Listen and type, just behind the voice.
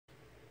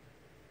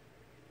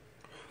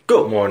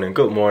Good morning,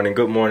 good morning,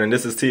 good morning.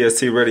 This is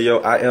TST Radio.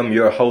 I am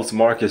your host,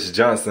 Marcus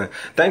Johnson.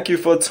 Thank you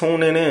for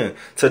tuning in.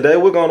 Today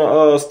we're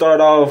gonna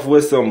start off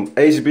with some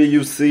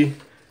HBCU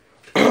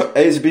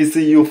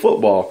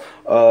football.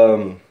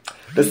 The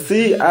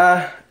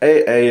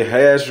CIAA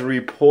has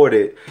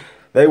reported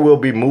they will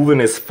be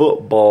moving its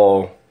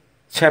football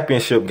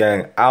championship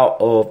game out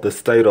of the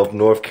state of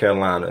North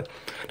Carolina.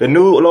 The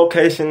new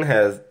location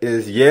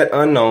is yet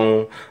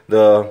unknown.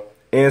 The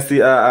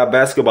NCAA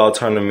basketball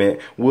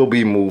tournament will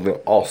be moving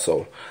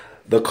also.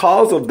 The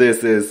cause of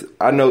this is,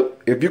 I know,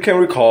 if you can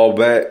recall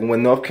back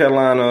when North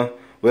Carolina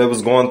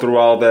was going through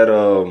all that,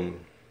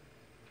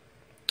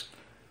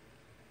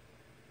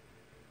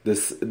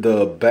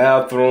 the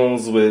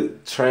bathrooms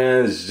with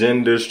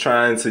transgenders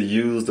trying to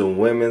use the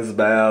women's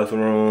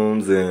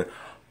bathrooms and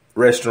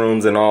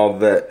restrooms and all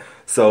that.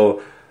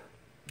 So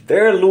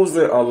they're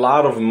losing a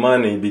lot of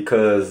money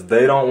because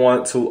they don't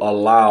want to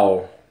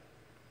allow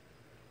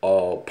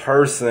a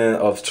person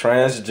of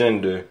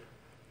transgender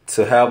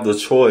to have the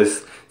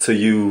choice to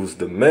use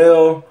the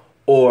male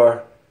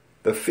or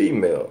the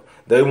female.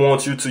 They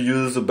want you to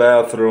use the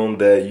bathroom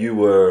that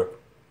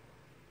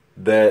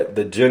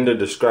the gender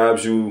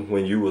describes you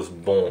when you was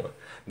born.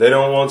 They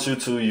don't want you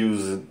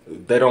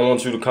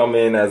to come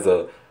in as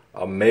a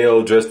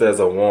male dressed as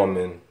a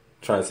woman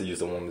trying to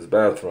use a woman's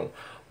bathroom.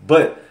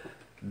 But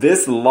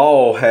this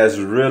law has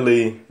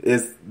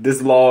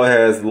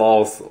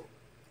lost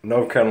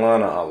North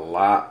Carolina a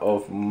lot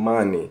of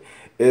money.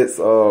 It's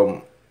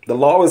the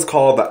law is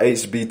called the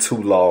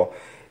HB2 law.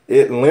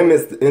 It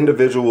limits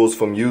individuals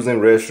from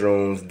using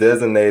restrooms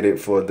designated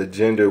for the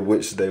gender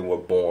which they were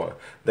born.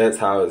 That's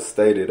how it's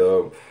stated.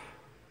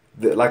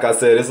 Like I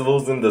said, it's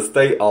losing the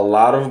state a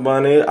lot of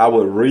money. I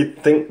would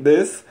rethink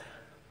this.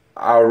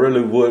 I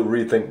really would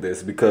rethink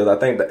this because I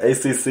think the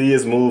ACC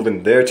is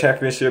moving their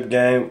championship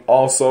game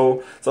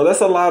also. So that's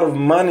a lot of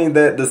money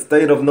that the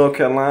state of North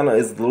Carolina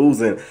is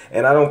losing.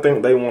 And I don't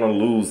think they want to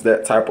lose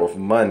that type of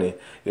money.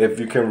 If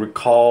you can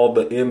recall,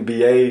 the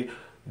NBA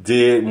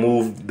did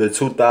move the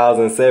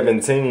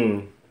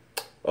 2017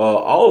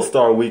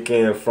 All-Star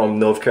weekend from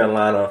North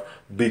Carolina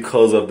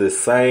because of the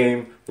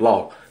same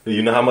law. Do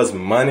you know how much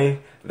money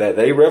that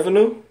they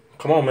revenue?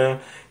 Come on, man.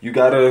 You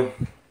gotta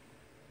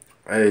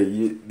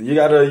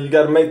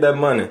make that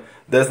money.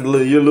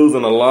 You're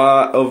losing a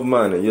lot of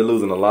money.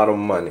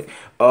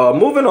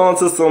 Moving on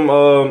to some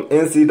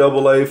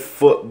NCAA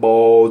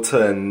football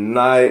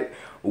tonight.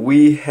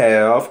 We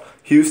have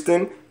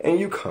Houston and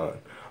UConn.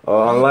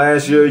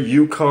 Last year,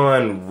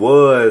 UConn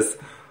was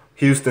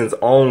Houston's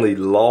only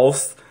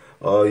loss.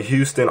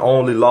 Houston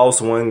only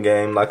lost one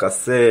game. Like I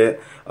said,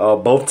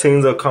 both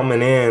teams are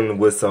coming in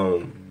with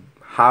some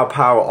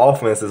high-power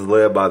offenses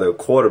led by their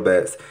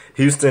quarterbacks.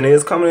 Houston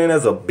is coming in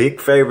as a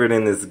big favorite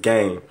in this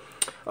game.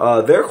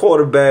 Their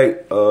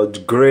quarterback,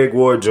 Greg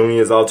Ward Jr.,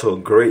 is off to a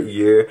great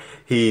year.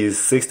 He's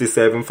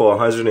 67 for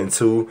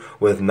 102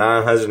 with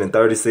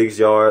 936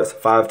 yards,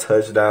 5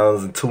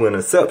 touchdowns, and 2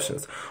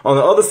 interceptions. On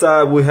the other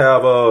side, we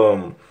have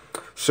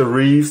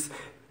Sharifs.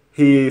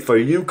 For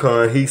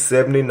UConn, he's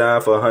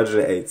 79 for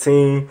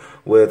 118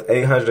 with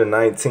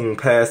 819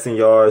 passing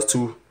yards,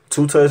 two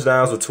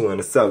touchdowns with 2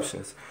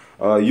 interceptions.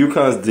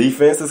 UConn's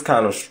defense has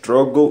kind of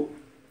struggled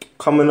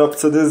coming up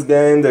to this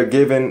game. They're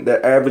giving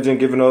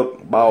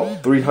up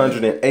about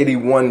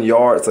 381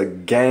 yards a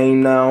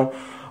game now.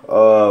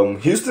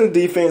 Houston's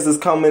defense is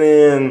coming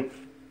in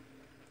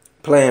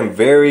playing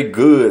very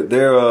good.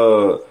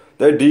 Their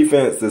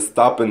defense is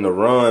stopping the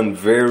run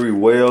very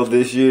well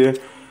this year.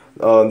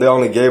 They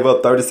only gave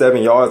up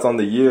 37 yards on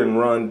the year in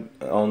run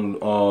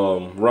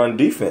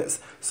defense.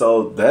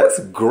 So that's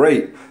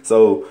great.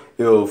 So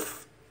if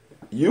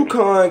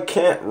UConn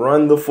can't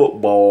run the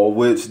football,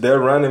 which their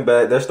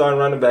starting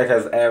running back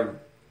has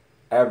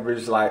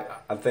averaged, like,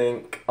 I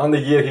think on the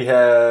year he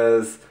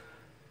has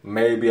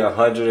maybe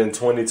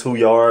 122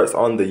 yards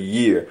on the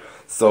year.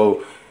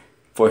 So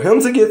for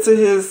him to get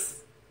his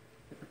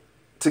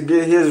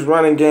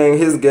running game,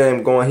 his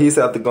game going, he's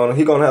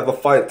gonna have to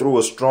fight through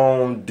a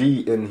strong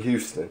D in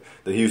Houston,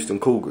 the Houston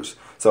Cougars.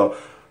 So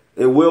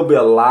it will be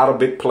a lot of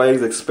big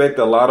plays. Expect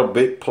a lot of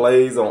big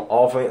plays on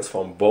offense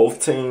from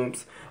both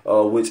teams.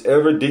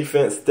 Whichever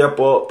defense step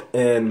up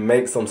and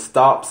make some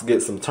stops,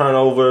 get some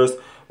turnovers,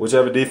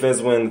 whichever defense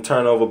win the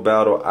turnover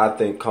battle, I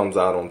think comes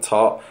out on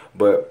top.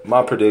 But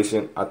my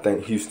prediction, I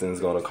think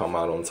Houston's going to come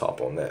out on top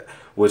on that,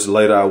 which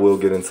later I will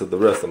get into the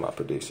rest of my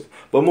prediction.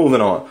 But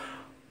moving on,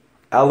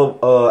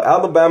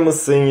 Alabama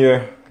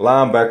senior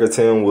linebacker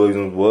Tim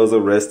Williams was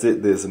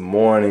arrested this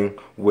morning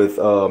with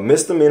a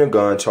misdemeanor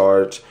gun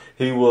charge.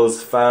 He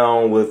was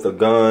found with a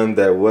gun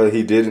that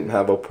he didn't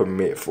have a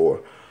permit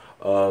for.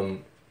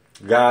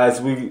 Guys,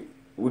 we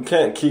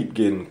can't keep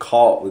getting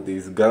caught with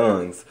these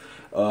guns.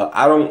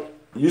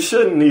 You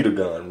shouldn't need a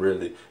gun,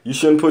 really. You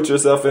shouldn't put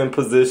yourself in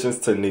positions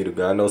to need a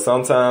gun. I know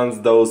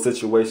sometimes those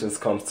situations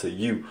come to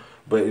you,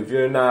 but if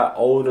you're not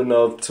old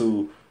enough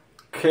to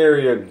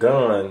carry a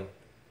gun,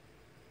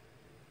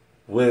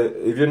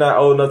 if you're not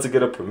old enough to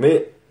get a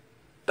permit,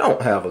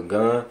 don't have a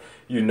gun.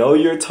 You know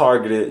you're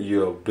targeted.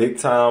 You're a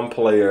big-time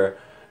player.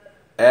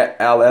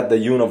 at the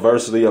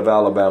University of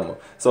Alabama.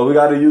 So we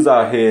got to use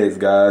our heads,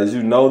 guys.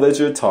 You know that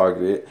you're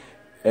targeted.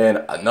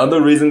 And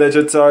another reason that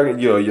you're targeted,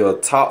 you're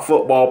a top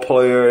football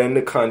player in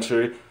the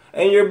country,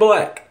 and you're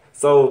black.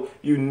 So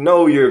you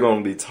know you're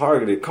going to be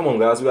targeted. Come on,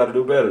 guys. We got to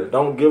do better.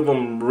 Don't give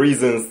them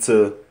reasons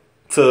to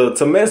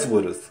mess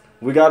with us.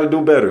 We got to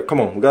do better. Come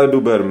on. We got to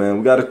do better, man.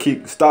 We got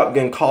to stop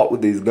getting caught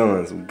with these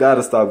guns. We got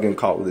to stop getting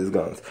caught with these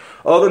guns.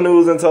 Other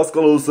news in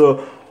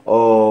Tuscaloosa,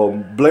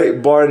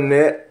 Blake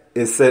Barnett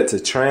is set to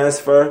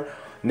transfer.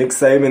 Nick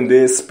Saban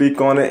did speak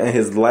on it in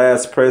his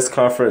last press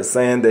conference,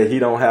 saying that he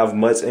don't have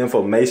much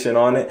information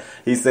on it.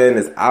 He's saying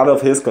it's out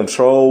of his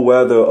control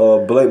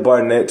whether Blake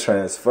Barnett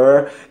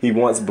transfer. He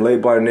wants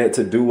Blake Barnett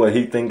to do what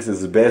he thinks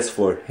is best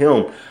for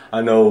him.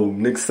 I know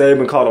Nick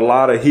Saban caught a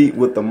lot of heat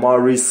with the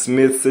Maurice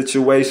Smith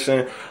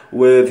situation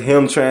with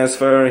him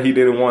transferring. He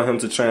didn't want him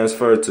to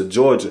transfer to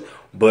Georgia.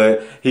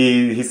 But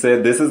he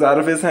said this is out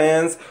of his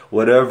hands.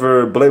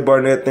 Whatever Blake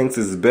Barnett thinks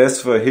is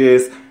best for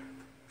his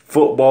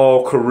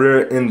football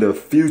career in the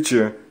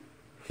future,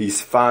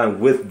 he's fine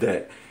with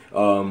that.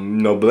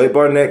 Blake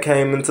Barnett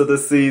came into the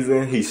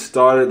season. He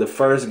started the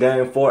first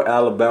game for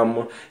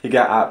Alabama. He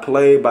got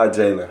outplayed by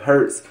Jalen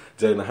Hurts.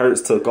 Jalen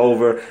Hurts took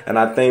over, and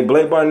I think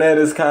Blake Barnett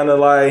is kind of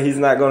like he's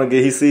not going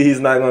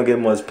to get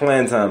much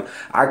playing time.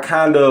 I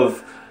kind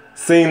of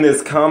seen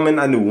this coming.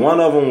 I knew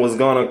one of them was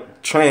going to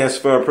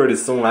transfer pretty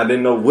soon. I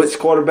didn't know which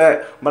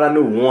quarterback, but I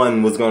knew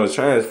one was going to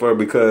transfer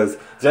because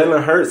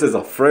Jalen Hurts is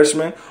a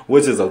freshman,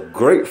 which is a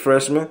great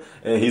freshman,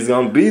 and he's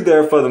going to be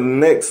there for the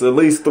next at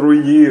least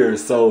 3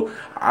 years. So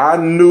I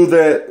knew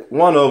that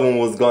one of them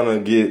was going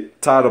to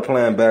get tired of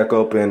playing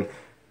backup and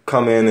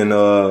come in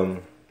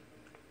and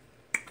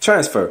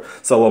transfer.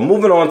 So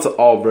moving on to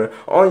Auburn.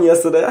 On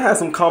yesterday, I had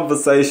some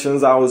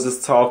conversations. I was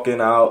just talking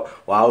out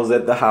while I was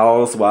at the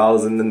house, while I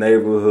was in the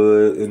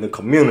neighborhood, in the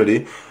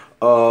community.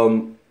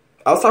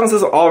 I was talking to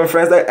some Auburn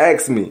friends. They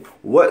asked me,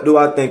 what do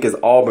I think is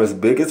Auburn's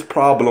biggest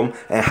problem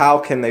and how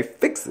can they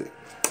fix it?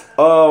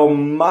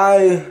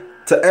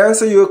 To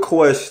answer your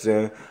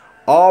question,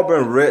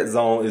 Auburn red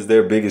zone is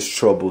their biggest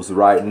troubles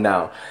right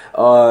now.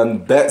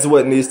 That's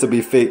what needs to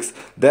be fixed.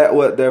 That's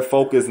what their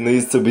focus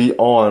needs to be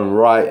on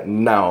right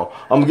now.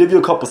 I'm going to give you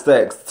a couple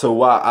stats to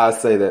why I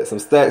say that. Some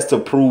stats to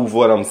prove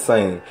what I'm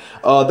saying.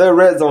 Their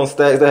red zone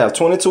stats, they have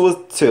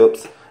 22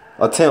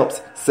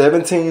 attempts,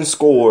 17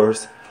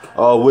 scores,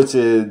 which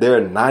is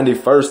they're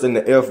 91st in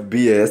the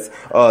FBS.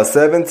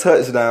 7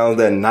 touchdowns,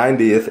 they're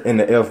 90th in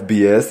the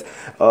FBS.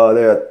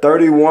 They're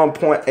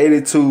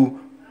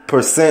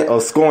 31.82%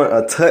 of scoring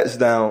a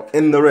touchdown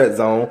in the red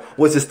zone,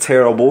 which is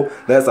terrible.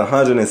 That's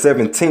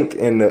 117th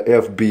in the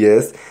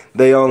FBS.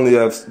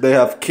 They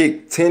have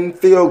kicked 10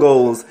 field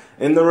goals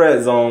in the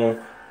red zone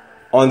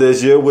on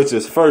this year, which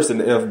is first in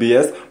the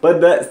FBS.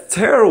 But that's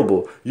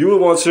terrible. You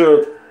would want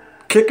your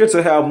kicker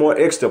to have more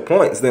extra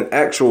points than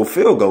actual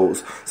field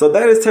goals. So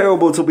that is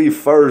terrible to be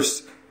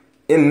first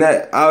in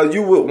that.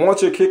 You would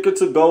want your kicker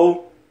to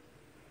go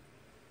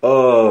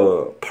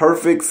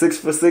perfect 6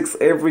 for 6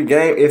 every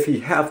game if he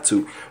have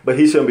to, but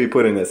he shouldn't be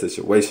put in that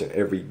situation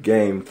every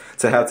game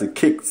to have to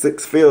kick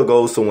 6 field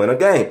goals to win a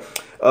game.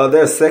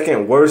 They're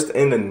second worst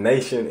in the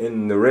nation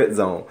in the red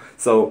zone.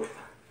 So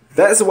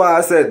that's why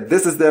I said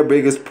this is their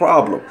biggest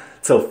problem.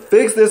 To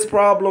fix this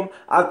problem,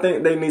 I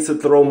think they need to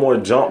throw more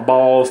jump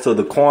balls to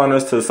the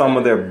corners, to some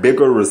of their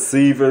bigger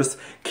receivers,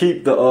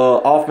 keep the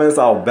offense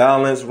off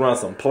balance, run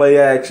some play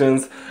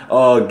actions,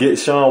 get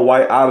Sean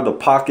White out of the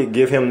pocket,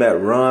 give him that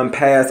run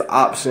pass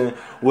option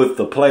with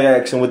the play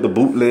action, with the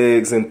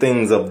bootlegs and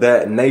things of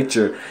that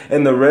nature.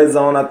 In the red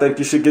zone, I think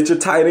you should get your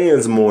tight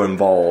ends more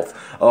involved.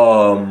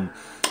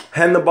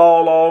 Hand the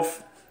ball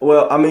off.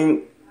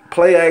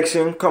 Play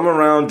action, come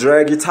around,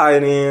 drag your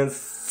tight ends,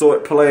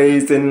 sort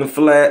plays in the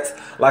flats.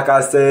 Like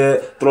I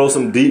said, throw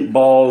some deep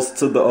balls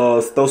to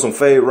throw some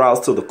fade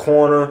routes to the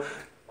corner.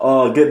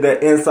 Get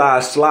that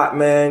inside slot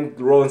man,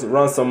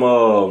 run some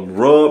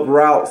rub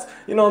routes.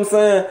 You know what I'm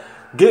saying?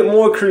 Get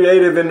more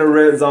creative in the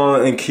red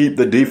zone and keep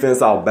the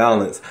defense off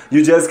balance.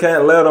 You just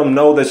can't let them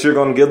know that you're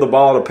going to give the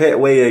ball to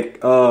Petway and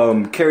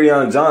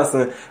Kerryon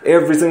Johnson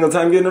every single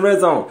time you get in the red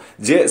zone.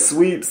 Jet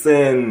sweeps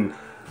and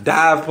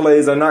dive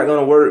plays are not going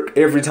to work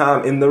every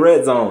time in the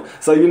red zone.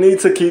 So you need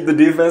to keep the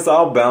defense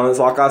off balance.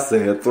 Like I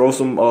said, throw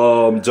some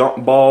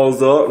jump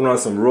balls up, run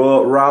some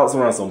rub routes,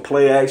 run some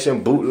play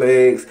action,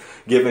 bootlegs,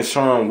 giving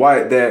Sean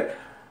White that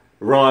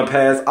run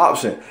pass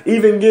option.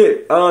 Even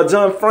get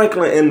John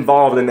Franklin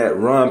involved in that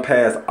run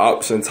pass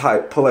option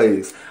type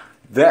plays.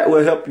 That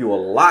will help you a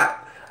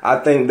lot. I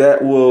think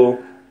that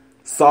will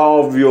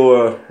solve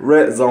your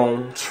red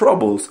zone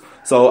troubles.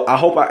 So I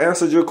hope I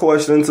answered your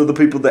question. To the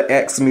people that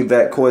asked me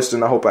that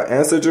question, I hope I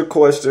answered your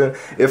question.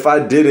 If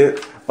I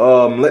didn't,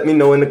 let me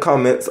know in the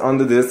comments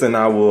under this, and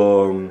I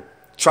will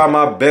try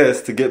my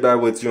best to get back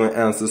with you and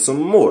answer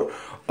some more.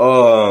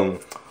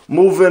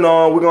 Moving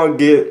on,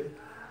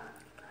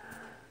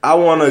 I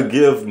want to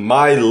give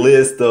my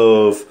list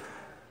of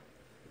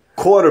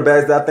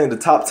quarterbacks. I think the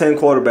top 10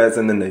 quarterbacks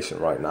in the nation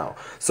right now.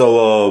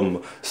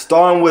 So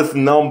starting with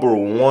number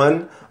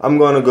 1, I'm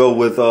going to go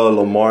with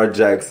Lamar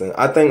Jackson.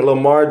 I think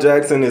Lamar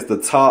Jackson is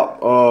the top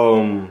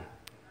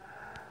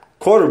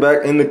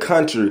quarterback in the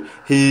country.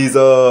 He's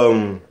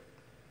doing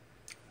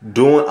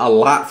a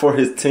lot for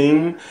his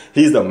team.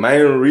 He's the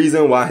main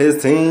reason why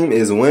his team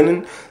is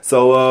winning.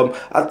 So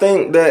I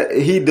think that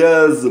he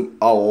does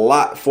a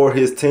lot for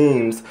his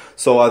teams.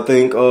 So I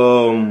think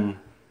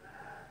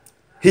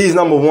he's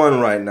number one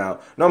right now.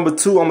 Number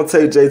two, I'm going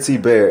to take J.T.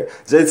 Barrett.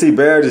 J.T.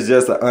 Barrett is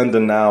just an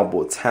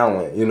undeniable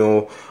talent, you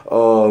know.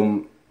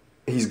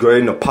 He's great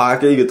in the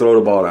pocket. He can throw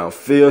the ball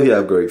downfield. He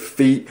has great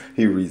feet.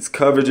 He reads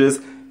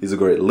coverages. He's a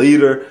great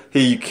leader.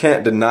 You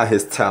can't deny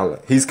his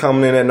talent. He's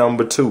coming in at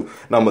number two.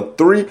 Number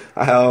three,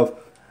 I have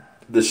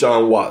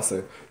Deshaun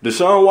Watson.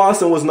 Deshaun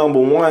Watson was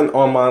number one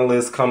on my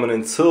list coming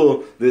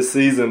into this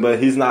season,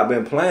 but he's not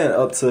been playing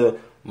up to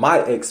my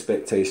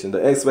expectation.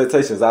 The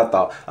expectations I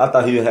thought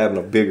he was having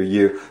a bigger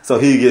year. So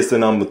he gets to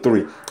number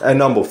three. At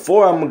number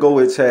four, I'm going to go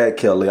with Chad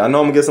Kelly. I know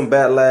I'm going to get some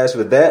backlash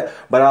with that,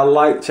 but I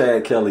like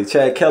Chad Kelly.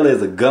 Chad Kelly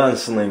is a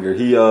gunslinger.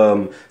 He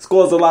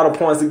scores a lot of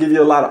points to give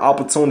you a lot of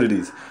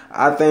opportunities.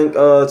 I think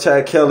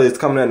Chad Kelly is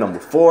coming at number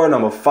four.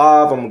 Number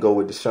five, I'm going to go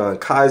with DeShone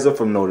Kizer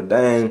from Notre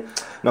Dame.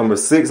 Number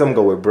six, I'm going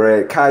to go with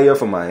Brad Kaaya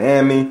from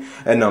Miami.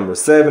 At number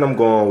seven, I'm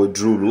going with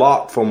Drew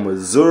Lock from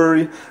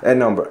Missouri. At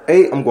number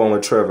eight, I'm going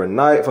with Trevor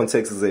Knight from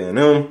Texas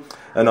A&M.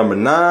 At number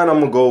nine, I'm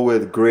going to go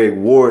with Greg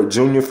Ward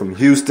Jr. from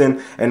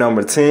Houston. At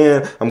number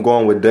 10, I'm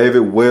going with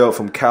David Webb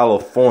from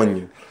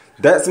California.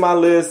 That's my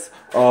list.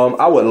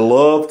 I would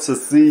love to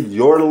see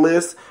your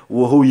list,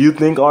 who you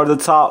think are the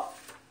top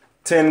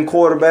 10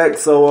 quarterbacks.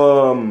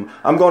 So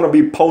I'm going to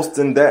be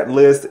posting that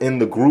list in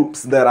the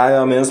groups that I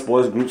am in,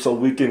 sports groups, so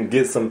we can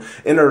get some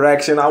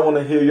interaction. I want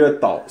to hear your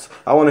thoughts.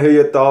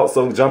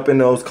 So jump in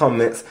those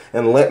comments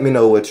and let me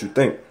know what you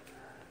think.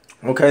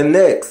 Okay,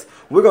 next,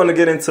 we're going to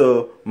get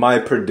into my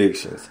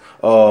predictions.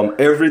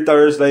 Every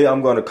Thursday,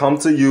 I'm going to come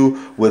to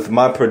you with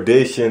my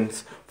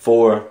predictions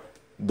for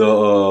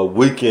the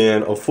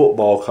weekend of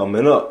football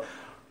coming up.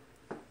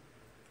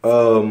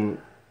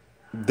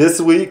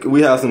 This week,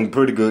 we have some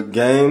pretty good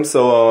games,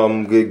 so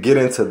we'll get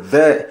into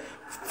that.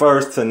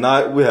 First,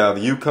 tonight, we have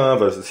UConn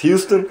versus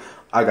Houston.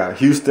 I got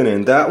Houston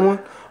in that one.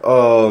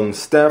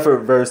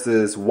 Stanford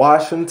versus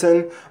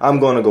Washington. I'm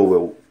going to go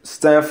with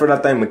Stanford. I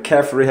think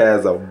McCaffrey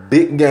has a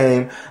big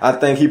game. I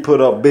think he put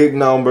up big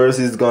numbers.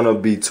 He's going to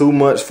be too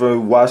much for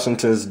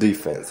Washington's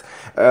defense.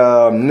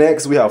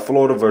 Next, we have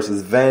Florida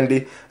versus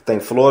Vandy. I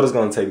think Florida's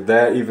going to take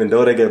that, even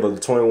though they gave us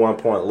a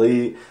 21-point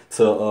lead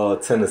to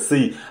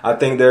Tennessee. I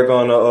think they're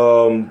going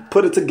to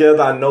put it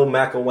together. I know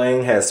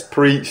McElwain has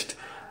preached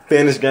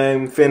finish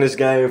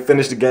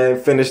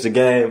the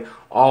game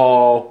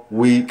all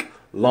week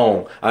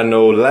long. I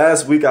know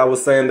last week I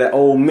was saying that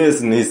Ole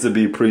Miss needs to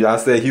be preached. I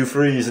said Hugh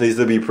Freeze needs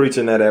to be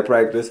preaching that at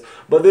practice.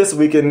 But this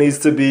week it needs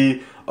to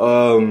be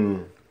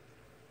Jim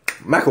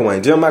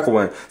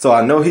McElwain. So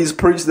I know he's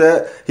preached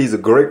that. He's a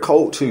great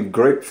coach. He's a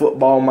great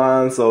football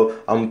mind. So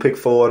I'm going to pick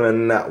Florida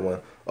in that one.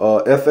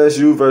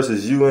 FSU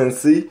versus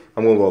UNC.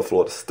 I'm going to go with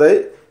Florida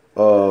State.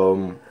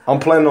 I'm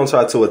planning on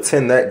trying to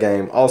attend that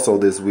game also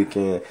this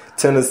weekend.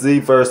 Tennessee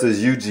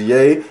versus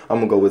UGA. I'm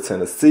going to go with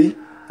Tennessee.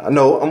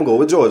 No, I'm going to go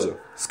with Georgia.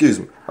 Excuse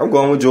me. I'm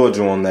going with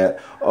Georgia on that.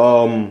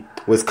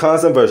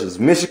 Wisconsin versus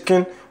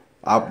Michigan.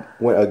 I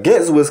went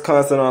against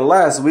Wisconsin on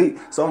last week,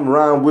 so I'm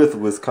riding with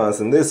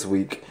Wisconsin this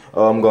week.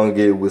 I'm going to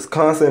get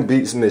Wisconsin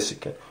beats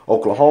Michigan.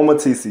 Oklahoma,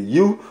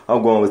 TCU.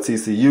 I'm going with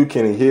TCU.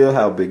 Kenny Hill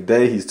have a big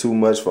day. He's too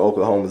much for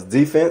Oklahoma's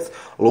defense.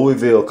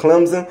 Louisville,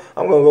 Clemson.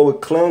 I'm going to go with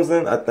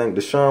Clemson. I think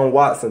Deshaun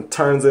Watson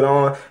turns it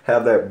on,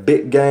 have that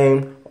big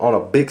game on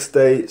a big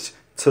stage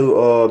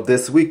to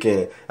this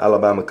weekend.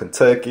 Alabama,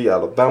 Kentucky.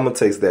 Alabama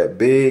takes that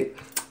big.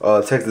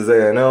 Texas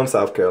A&M,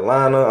 South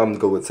Carolina. I'm going to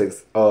go with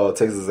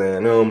Texas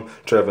A&M.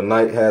 Trevor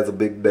Knight has a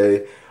big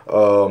day.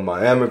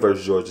 Miami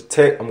versus Georgia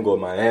Tech. I'm going to go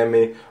with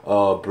Miami.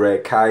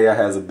 Brad Kaaya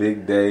has a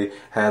big day.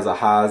 Has a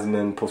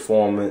Heisman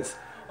performance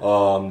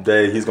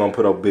day. He's going to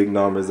put up big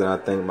numbers, and I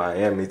think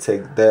Miami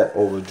take that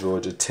over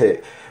Georgia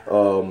Tech.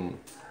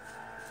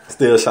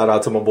 Still shout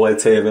out to my boy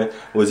Tevin,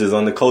 which is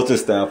on the coaching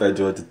staff at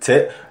Georgia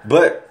Tech.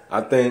 But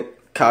I think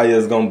Brad Kaaya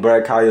is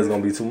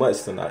going to be too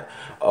much tonight.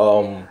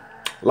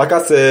 Like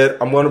I said,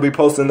 I'm going to be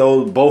posting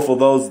both of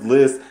those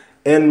lists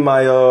in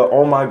my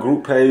on my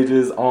group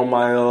pages, on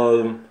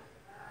my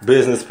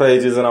business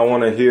pages, and I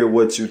want to hear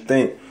what you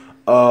think.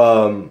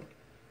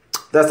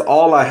 That's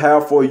all I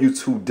have for you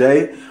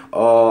today.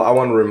 I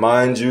want to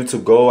remind you to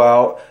go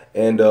out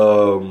and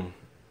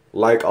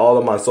like all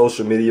of my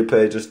social media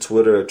pages: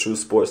 Twitter at True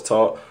Sports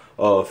Talk,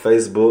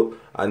 Facebook.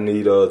 I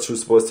need True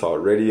Sports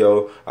Talk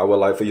Radio. I would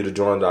like for you to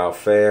join our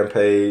fan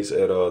page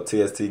at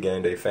TST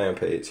Game Day fan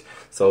page.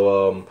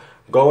 So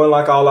go and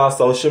like all our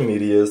social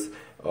medias.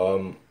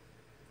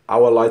 I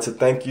would like to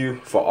thank you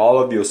for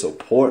all of your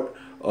support.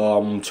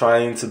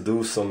 Trying to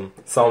do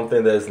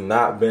something that's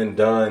not been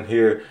done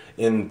here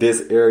in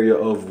this area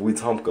of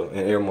Wetumpka in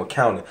Airmore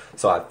County.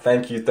 So I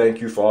thank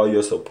you for all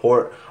your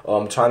support.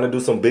 I'm trying to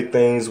do some big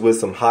things with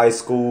some high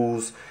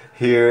schools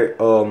here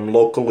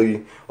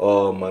locally,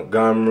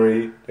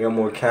 Montgomery,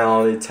 Elmore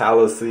County,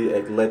 Tallahassee,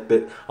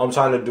 Eclectic. I'm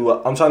trying to do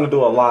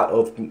a lot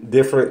of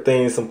different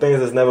things, some things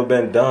that's never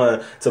been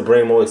done to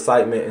bring more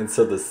excitement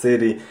into the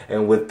city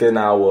and within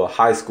our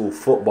high school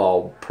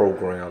football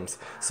programs.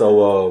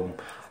 So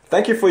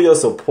thank you for your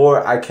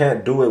support. I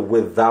can't do it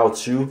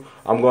without you.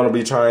 I'm going to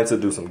be trying to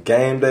do some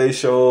game day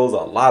shows, a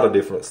lot of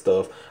different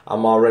stuff.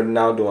 I'm already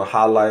now doing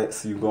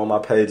highlights. You can go on my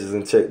pages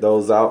and check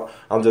those out.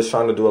 I'm just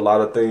trying to do a lot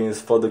of things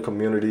for the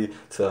community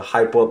to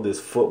hype up this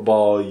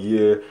football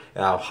year,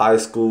 our high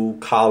school,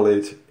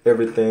 college,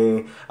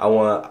 everything.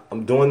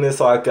 I'm doing this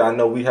so I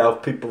know we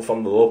have people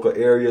from the local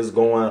areas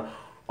going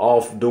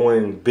off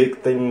doing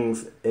big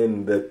things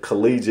in the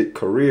collegiate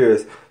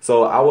careers.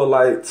 So I would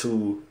like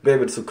to be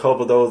able to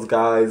cover those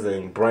guys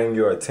and bring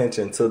your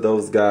attention to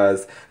those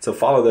guys to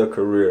follow their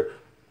career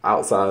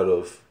outside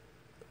of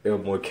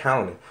Elmore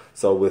County.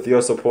 So with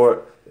your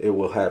support, it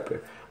will happen.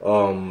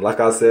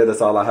 Like I said,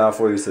 that's all I have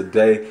for you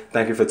today.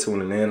 Thank you for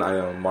tuning in. I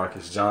am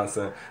Marcus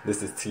Johnson.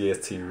 This is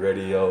TST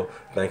Radio.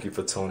 Thank you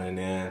for tuning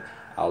in.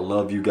 I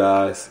love you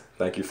guys.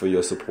 Thank you for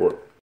your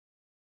support.